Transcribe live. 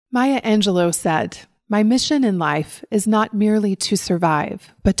Maya Angelou said, "My mission in life is not merely to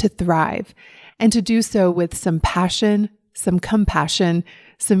survive, but to thrive, and to do so with some passion, some compassion,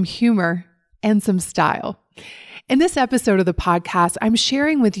 some humor, and some style." In this episode of the podcast, I'm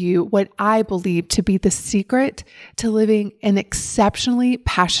sharing with you what I believe to be the secret to living an exceptionally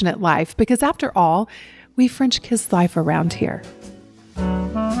passionate life, because after all, we French kiss life around here.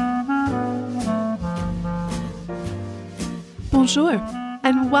 Bonjour,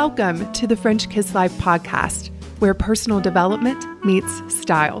 and welcome to the French Kiss Life podcast, where personal development meets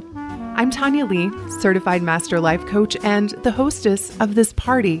style. I'm Tanya Lee, certified master life coach and the hostess of this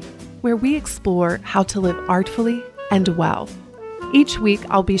party, where we explore how to live artfully and well. Each week,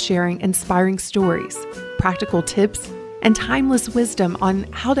 I'll be sharing inspiring stories, practical tips, and timeless wisdom on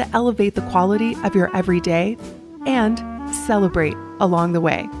how to elevate the quality of your everyday and celebrate along the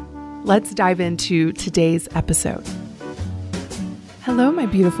way. Let's dive into today's episode. Hello, my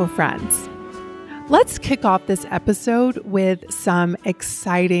beautiful friends. Let's kick off this episode with some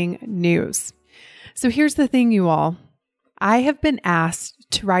exciting news. So here's the thing, you all. I have been asked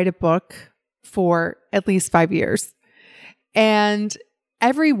to write a book for at least 5 years. And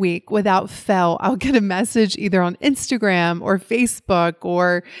every week, without fail, I'll get a message either on Instagram or Facebook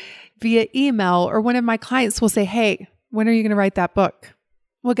or via email, or one of my clients will say, "Hey, when are you going to write that book?"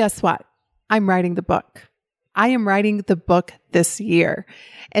 Well, guess what? I'm writing the book. I am writing the book this year,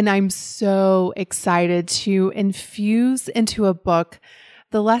 and I'm so excited to infuse into a book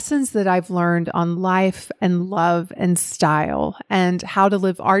the lessons that I've learned on life and love and style and how to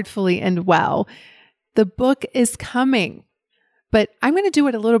live artfully and well. The book is coming, but I'm going to do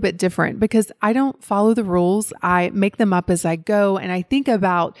it a little bit different because I don't follow the rules. I make them up as I go, and I think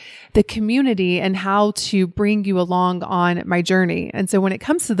about the community and how to bring you along on my journey. And so when it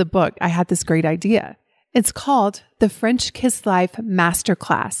comes to the book, I had this great idea. It's called the French Kiss Life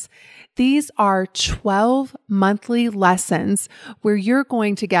Masterclass. These are 12 monthly lessons where you're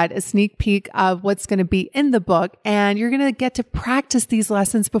going to get a sneak peek of what's going to be in the book, and you're going to get to practice these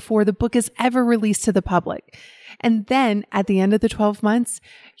lessons before the book is ever released to the public. And then at the end of the 12 months,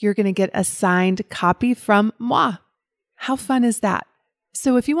 you're going to get a signed copy from moi. How fun is that?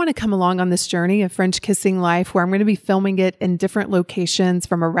 So if you want to come along on this journey of French kissing life, where I'm going to be filming it in different locations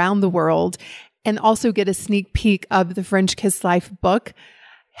from around the world, and also get a sneak peek of the French Kiss Life book,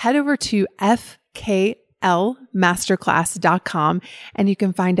 head over to fklmasterclass.com and you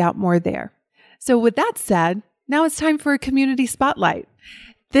can find out more there. So with that said, now it's time for a community spotlight.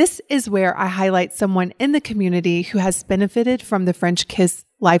 This is where I highlight someone in the community who has benefited from the French Kiss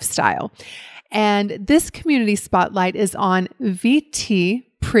lifestyle. And this community spotlight is on VT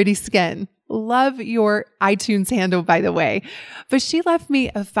Pretty Skin. Love your iTunes handle, by the way. But she left me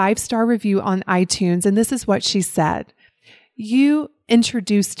a 5-star review on iTunes, and this is what she said. "You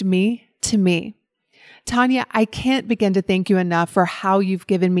introduced me to me. Tanya, I can't begin to thank you enough for how you've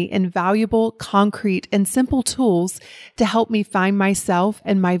given me invaluable, concrete, and simple tools to help me find myself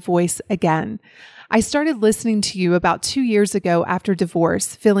and my voice again. I started listening to you about 2 years ago after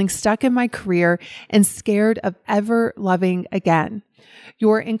divorce, feeling stuck in my career and scared of ever loving again.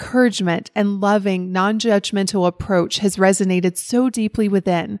 Your encouragement and loving, non-judgmental approach has resonated so deeply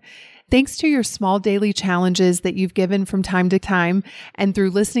within. Thanks to your small daily challenges that you've given from time to time, and through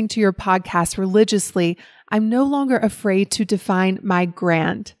listening to your podcast religiously, I'm no longer afraid to define my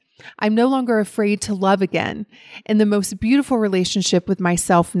grand. I'm no longer afraid to love again, in the most beautiful relationship with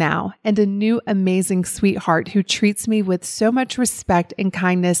myself now, and a new amazing sweetheart who treats me with so much respect and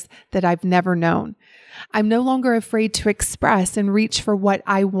kindness that I've never known. I'm no longer afraid to express and reach for what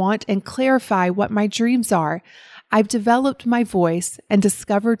I want and clarify what my dreams are. I've developed my voice and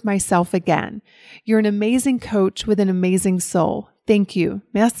discovered myself again. You're an amazing coach with an amazing soul. Thank you.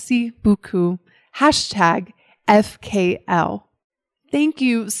 Merci beaucoup. #FKL. Thank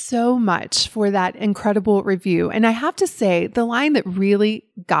you so much for that incredible review. And I have to say, the line that really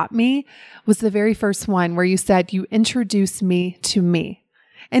got me was the very first one where you said, "You introduced me to me."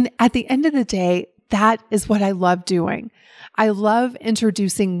 And at the end of the day, that is what I love doing. I love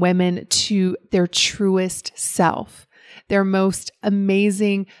introducing women to their truest self, their most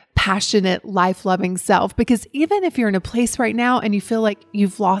amazing, passionate, life-loving self. Because even if you're in a place right now and you feel like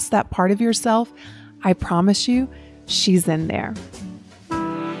you've lost that part of yourself, I promise you, she's in there.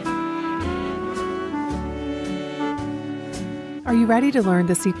 Are you ready to learn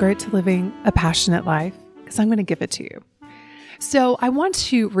the secret to living a passionate life? Because I'm going to give it to you. So I want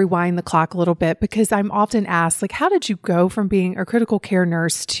to rewind the clock a little bit because I'm often asked, like, how did you go from being a critical care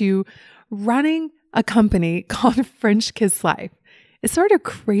nurse to running a company called French Kiss Life? It's sort of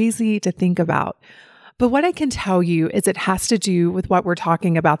crazy to think about. But what I can tell you is it has to do with what we're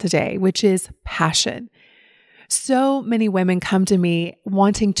talking about today, which is passion. So many women come to me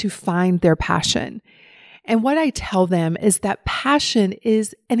wanting to find their passion. And what I tell them is that passion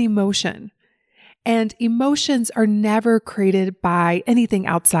is an emotion. And emotions are never created by anything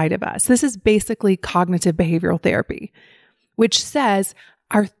outside of us. This is basically cognitive behavioral therapy, which says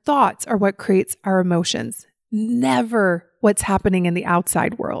our thoughts are what creates our emotions, never what's happening in the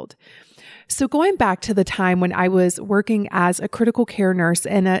outside world. So going back to the time when I was working as a critical care nurse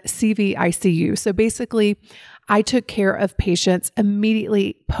in a CV ICU, so basically I took care of patients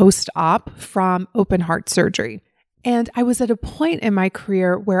immediately post-op from open heart surgery. And I was at a point in my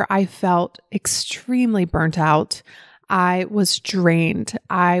career where I felt extremely burnt out. I was drained.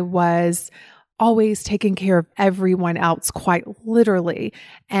 I was always taking care of everyone else, quite literally,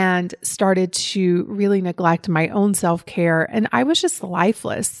 and started to really neglect my own self-care. And I was just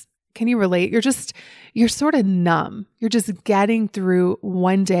lifeless. Can you relate? You're sort of numb. You're just getting through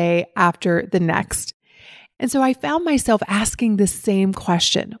one day after the next. And so I found myself asking the same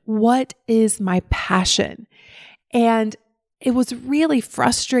question: what is my passion? And it was really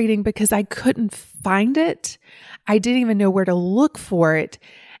frustrating because I couldn't find it. I didn't even know where to look for it.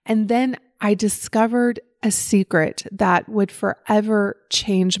 And then I discovered a secret that would forever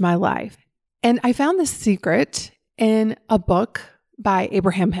change my life. And I found this secret in a book by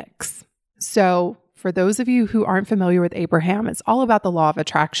Abraham Hicks. So for those of you who aren't familiar with Abraham, it's all about the law of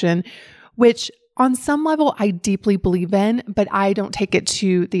attraction, which on some level I deeply believe in, but I don't take it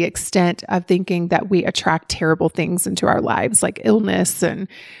to the extent of thinking that we attract terrible things into our lives, like illness and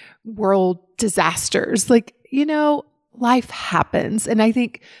world disasters. Life happens. And I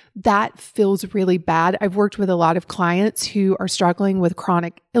think that feels really bad. I've worked with a lot of clients who are struggling with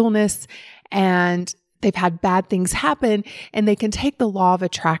chronic illness and they've had bad things happen, and they can take the law of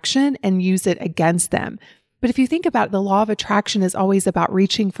attraction and use it against them. But if you think about it, the law of attraction is always about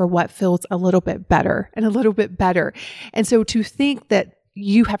reaching for what feels a little bit better and a little bit better. And so to think that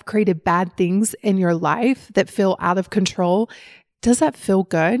you have created bad things in your life that feel out of control, does that feel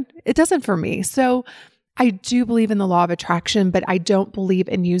good? It doesn't for me. So I do believe in the law of attraction, but I don't believe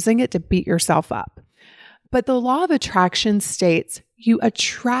in using it to beat yourself up. But the law of attraction states you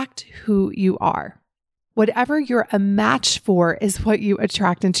attract who you are. Whatever you're a match for is what you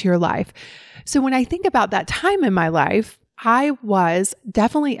attract into your life. So when I think about that time in my life, I was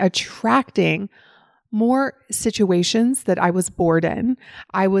definitely attracting more situations that I was bored in.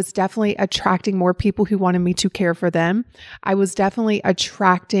 I was definitely attracting more people who wanted me to care for them. I was definitely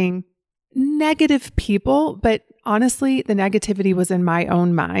attracting negative people, but honestly, the negativity was in my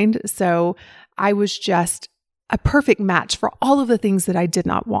own mind. So I was just a perfect match for all of the things that I did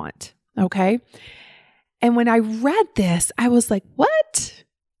not want. Okay. And when I read this, I was like, what?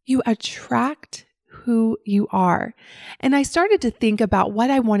 You attract who you are. And I started to think about what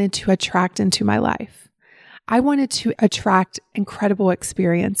I wanted to attract into my life. I wanted to attract incredible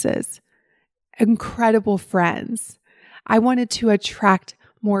experiences, incredible friends. I wanted to attract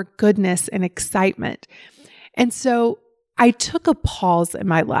more goodness and excitement. And so I took a pause in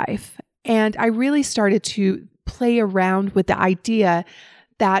my life and I really started to play around with the idea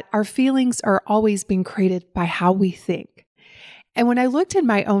that our feelings are always being created by how we think. And when I looked in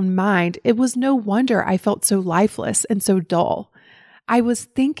my own mind, it was no wonder I felt so lifeless and so dull. I was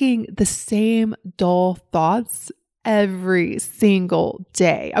thinking the same dull thoughts every single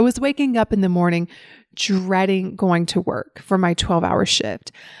day. I was waking up in the morning dreading going to work for my 12-hour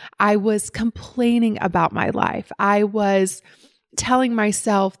shift. I was complaining about my life. I was telling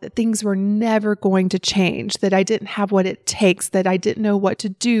myself that things were never going to change, that I didn't have what it takes, that I didn't know what to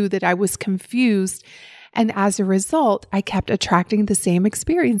do, that I was confused. And as a result, I kept attracting the same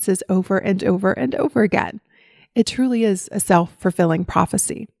experiences over and over and over again. It truly is a self-fulfilling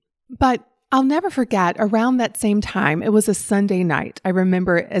prophecy. But I'll never forget, around that same time, it was a Sunday night. I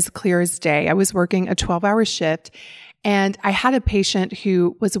remember it as clear as day. I was working a 12-hour shift, and I had a patient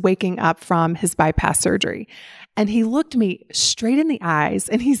who was waking up from his bypass surgery. And he looked me straight in the eyes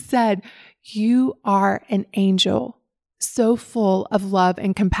and he said, "You are an angel, so full of love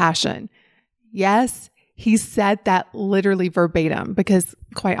and compassion." Yes, he said that literally verbatim because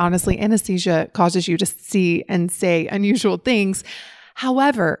quite honestly, anesthesia causes you to see and say unusual things.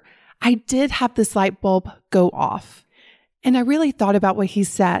 However, I did have this light bulb go off and I really thought about what he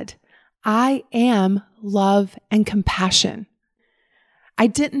said. I am love and compassion. I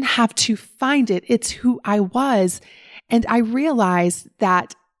didn't have to find it. It's who I was. And I realized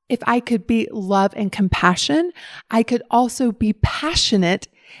that if I could be love and compassion, I could also be passionate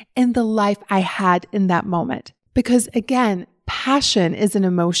in the life I had in that moment. Because again, passion is an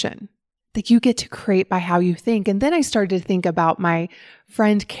emotion. that you get to create by how you think. And then I started to think about my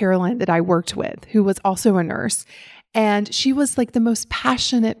friend Carolyn that I worked with, who was also a nurse. And she was like the most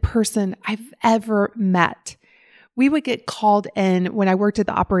passionate person I've ever met. We would get called in when I worked at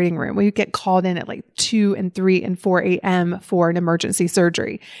the operating room. We would get called in at like 2 and 3 and 4 a.m. for an emergency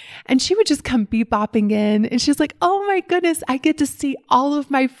surgery. And she would just come bebopping in. And she was like, oh my goodness, I get to see all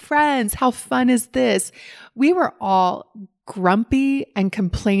of my friends. How fun is this? We were all grumpy and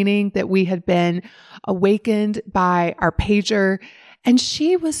complaining that we had been awakened by our pager. And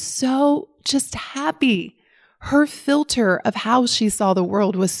she was so just happy. Her filter of how she saw the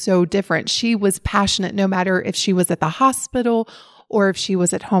world was so different. She was passionate no matter if she was at the hospital or if she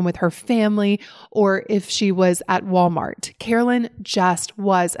was at home with her family or if she was at Walmart. Carolyn just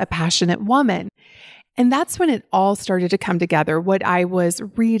was a passionate woman. And that's when it all started to come together, what I was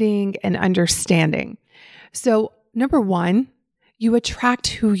reading and understanding. So, number one, you attract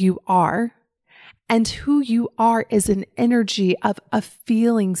who you are. And who you are is an energy of a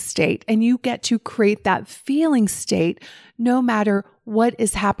feeling state. And you get to create that feeling state no matter what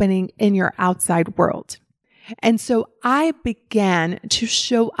is happening in your outside world. And so I began to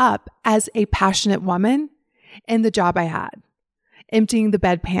show up as a passionate woman in the job I had, emptying the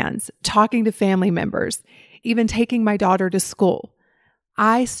bedpans, talking to family members, even taking my daughter to school.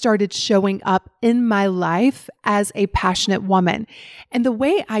 I started showing up in my life as a passionate woman. And the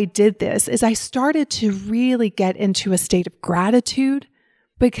way I did this is I started to really get into a state of gratitude,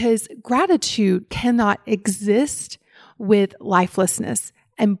 because gratitude cannot exist with lifelessness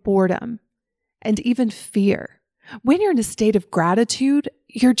and boredom and even fear. When you're in a state of gratitude,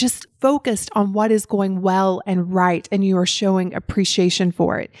 you're just focused on what is going well and right, and you are showing appreciation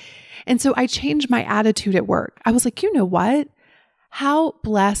for it. And so I changed my attitude at work. I was like, you know what? How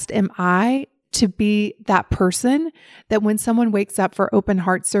blessed am I to be that person that when someone wakes up for open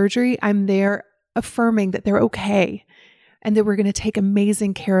heart surgery, I'm there affirming that they're okay and that we're going to take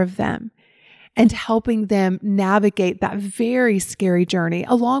amazing care of them and helping them navigate that very scary journey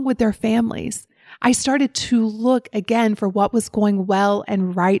along with their families. I started to look again for what was going well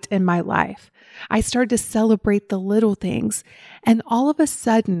and right in my life. I started to celebrate the little things. And all of a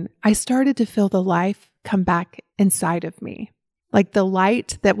sudden, I started to feel the life come back inside of me. Like the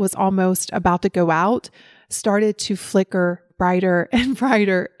light that was almost about to go out started to flicker brighter and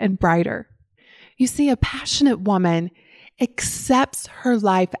brighter and brighter. You see, a passionate woman accepts her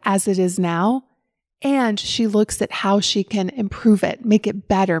life as it is now, and she looks at how she can improve it, make it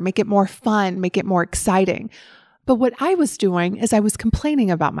better, make it more fun, make it more exciting. But what I was doing is I was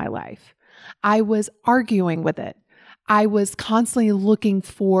complaining about my life. I was arguing with it. I was constantly looking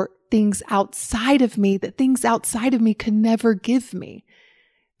for things outside of me that things outside of me could never give me,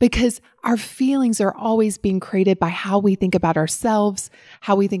 because our feelings are always being created by how we think about ourselves,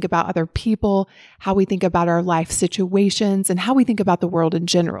 how we think about other people, how we think about our life situations, and how we think about the world in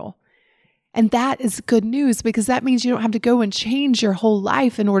general. And that is good news, because that means you don't have to go and change your whole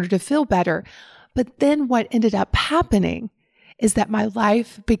life in order to feel better. But then what ended up happening is that my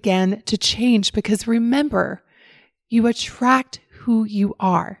life began to change, because remember, you attract who you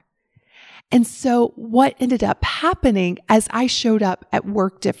are. And so what ended up happening as I showed up at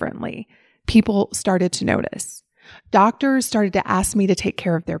work differently, people started to notice. Doctors started to ask me to take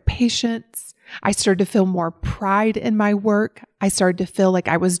care of their patients. I started to feel more pride in my work. I started to feel like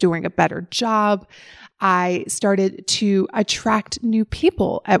I was doing a better job. I started to attract new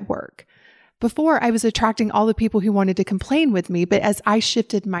people at work. Before, I was attracting all the people who wanted to complain with me, but as I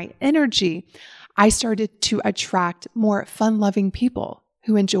shifted my energy, I started to attract more fun-loving people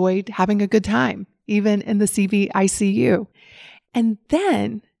who enjoyed having a good time, even in the ICU. And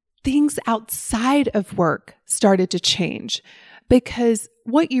then things outside of work started to change, because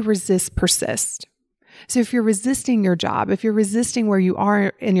what you resist persists. So if you're resisting your job, if you're resisting where you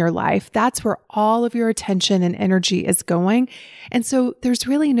are in your life, that's where all of your attention and energy is going. And so there's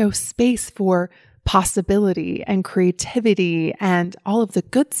really no space for possibility and creativity and all of the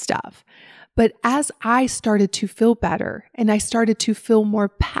good stuff. But as I started to feel better and I started to feel more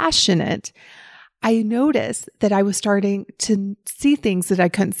passionate, I noticed that I was starting to see things that I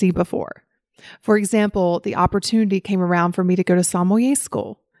couldn't see before. For example, the opportunity came around for me to go to sommelier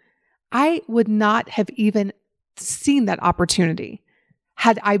school. I would not have even seen that opportunity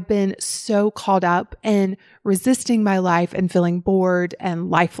had I been so caught up in resisting my life and feeling bored and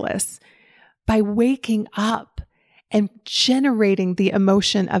lifeless. By waking up and generating the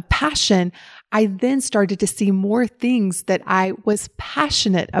emotion of passion, I then started to see more things that I was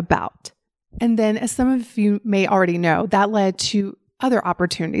passionate about. And then, as some of you may already know, that led to other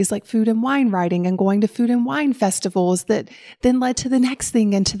opportunities like food and wine writing and going to food and wine festivals that then led to the next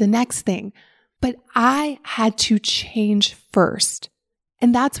thing and to the next thing. But I had to change first.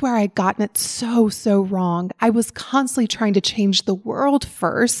 And that's where I had gotten it so wrong. I was constantly trying to change the world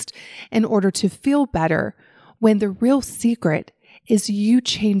first in order to feel better, when the real secret is you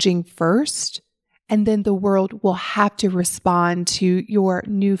changing first, and then the world will have to respond to your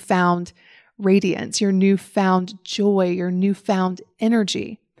newfound radiance, your newfound joy, your newfound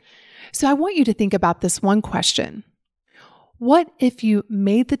energy. So I want you to think about this one question. What if you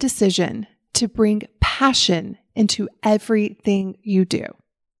made the decision to bring passion into everything you do?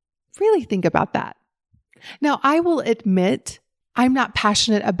 Really think about that. Now, I will admit I'm not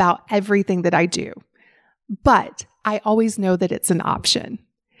passionate about everything that I do, but I always know that it's an option.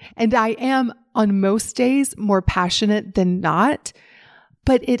 And I am on most days more passionate than not,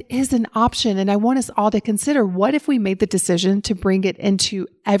 but it is an option. And I want us all to consider, what if we made the decision to bring it into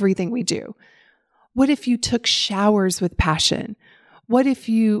everything we do? What if you took showers with passion? What if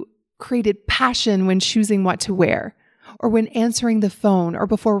you created passion when choosing what to wear, or when answering the phone, or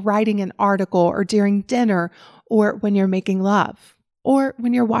before writing an article, or during dinner, or when you're making love, or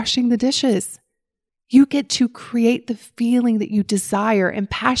when you're washing the dishes? You get to create the feeling that you desire, and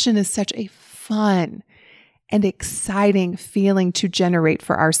passion is such a fun and exciting feeling to generate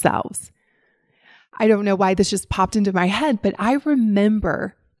for ourselves. I don't know why this just popped into my head, but I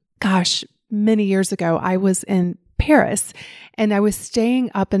remember, many years ago, I was in Paris and I was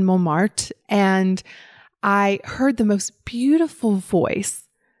staying up in Montmartre, and I heard the most beautiful voice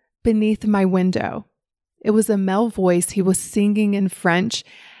beneath my window. It was a male voice. He was singing in French,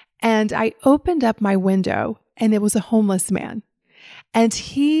 and I opened up my window and it was a homeless man, and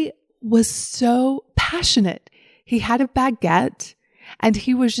he was so passionate. He had a baguette and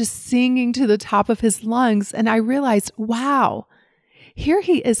he was just singing to the top of his lungs. And I realized, wow, here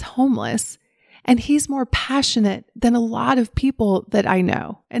he is homeless, and he's more passionate than a lot of people that I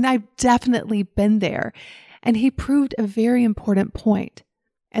know. And I've definitely been there. And he proved a very important point.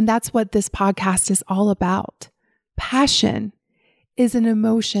 And that's what this podcast is all about. Passion is an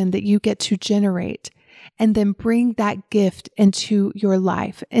emotion that you get to generate and then bring that gift into your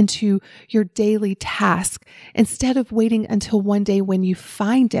life, into your daily task. Instead of waiting until one day when you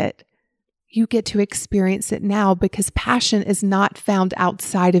find it, you get to experience it now, because passion is not found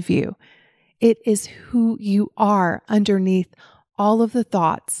outside of you. It is who you are underneath all of the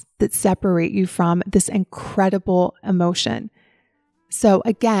thoughts that separate you from this incredible emotion. So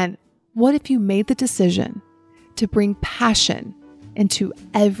again, what if you made the decision to bring passion into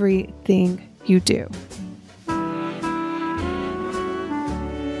everything you do?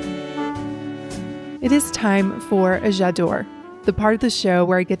 It is time for a J'adore, the part of the show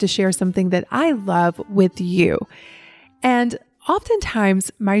where I get to share something that I love with you. And oftentimes,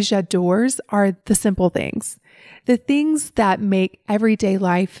 my j'adores are the simple things, the things that make everyday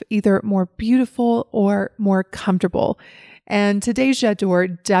life either more beautiful or more comfortable. And today's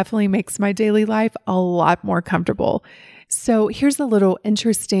j'adore definitely makes my daily life a lot more comfortable. So here's a little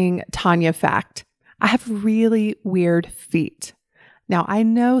interesting Tanya fact. I have really weird feet. Now, I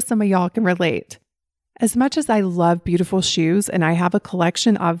know some of y'all can relate. As much as I love beautiful shoes and I have a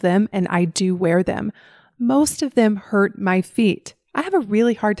collection of them and I do wear them, most of them hurt my feet. I have a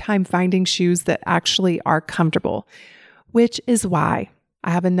really hard time finding shoes that actually are comfortable, which is why I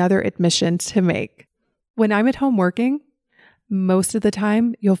have another admission to make. When I'm at home working, most of the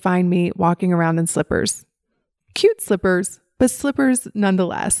time you'll find me walking around in slippers. Cute slippers, but slippers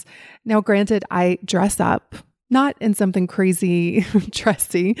nonetheless. Now, granted, I dress up, not in something crazy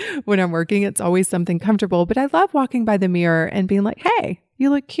dressy when I'm working. It's always something comfortable, but I love walking by the mirror and being like, hey, you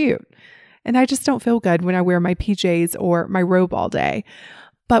look cute. And I just don't feel good when I wear my PJs or my robe all day.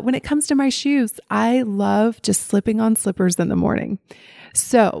 But when it comes to my shoes, I love just slipping on slippers in the morning.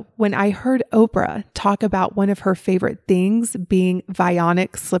 So when I heard Oprah talk about one of her favorite things being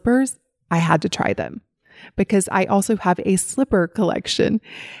Vionic slippers, I had to try them because I also have a slipper collection.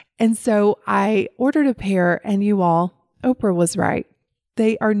 And so I ordered a pair, and you all, Oprah was right.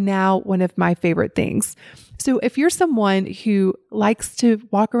 They are now one of my favorite things. So if you're someone who likes to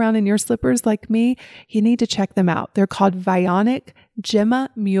walk around in your slippers like me, you need to check them out. They're called Vionic Gemma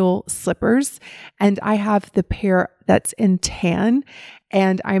Mule slippers. And I have the pair that's in tan,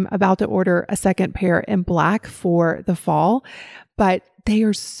 and I'm about to order a second pair in black for the fall, but they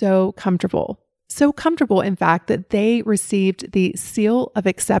are so comfortable. So comfortable, in fact, that they received the seal of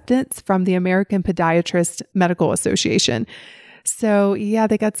acceptance from the American Podiatrist Medical Association. So yeah,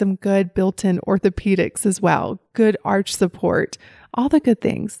 they got some good built-in orthopedics as well, good arch support, all the good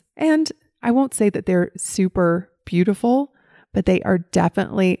things. And I won't say that they're super beautiful, but they are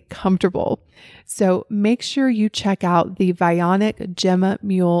definitely comfortable. So make sure you check out the Vionic Gemma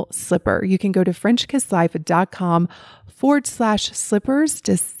Mule Slipper. You can go to FrenchKissLife.com/slippers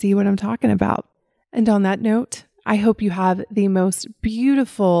to see what I'm talking about. And on that note, I hope you have the most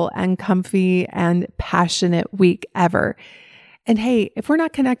beautiful and comfy and passionate week ever. And hey, if we're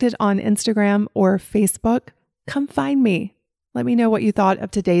not connected on Instagram or Facebook, come find me. Let me know what you thought of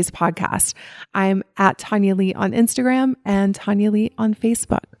today's podcast. I'm at Tanya Lee on Instagram and Tanya Lee on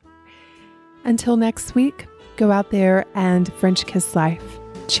Facebook. Until next week, go out there and French kiss life.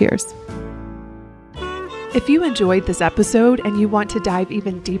 Cheers. If you enjoyed this episode and you want to dive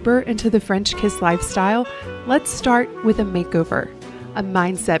even deeper into the French kiss lifestyle, let's start with a makeover, a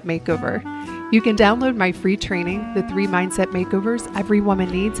mindset makeover. You can download my free training, The 3 Mindset Makeovers Every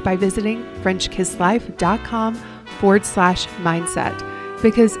Woman Needs, by visiting FrenchKissLife.com/mindset.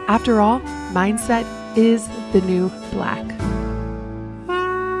 Because after all, mindset is the new black.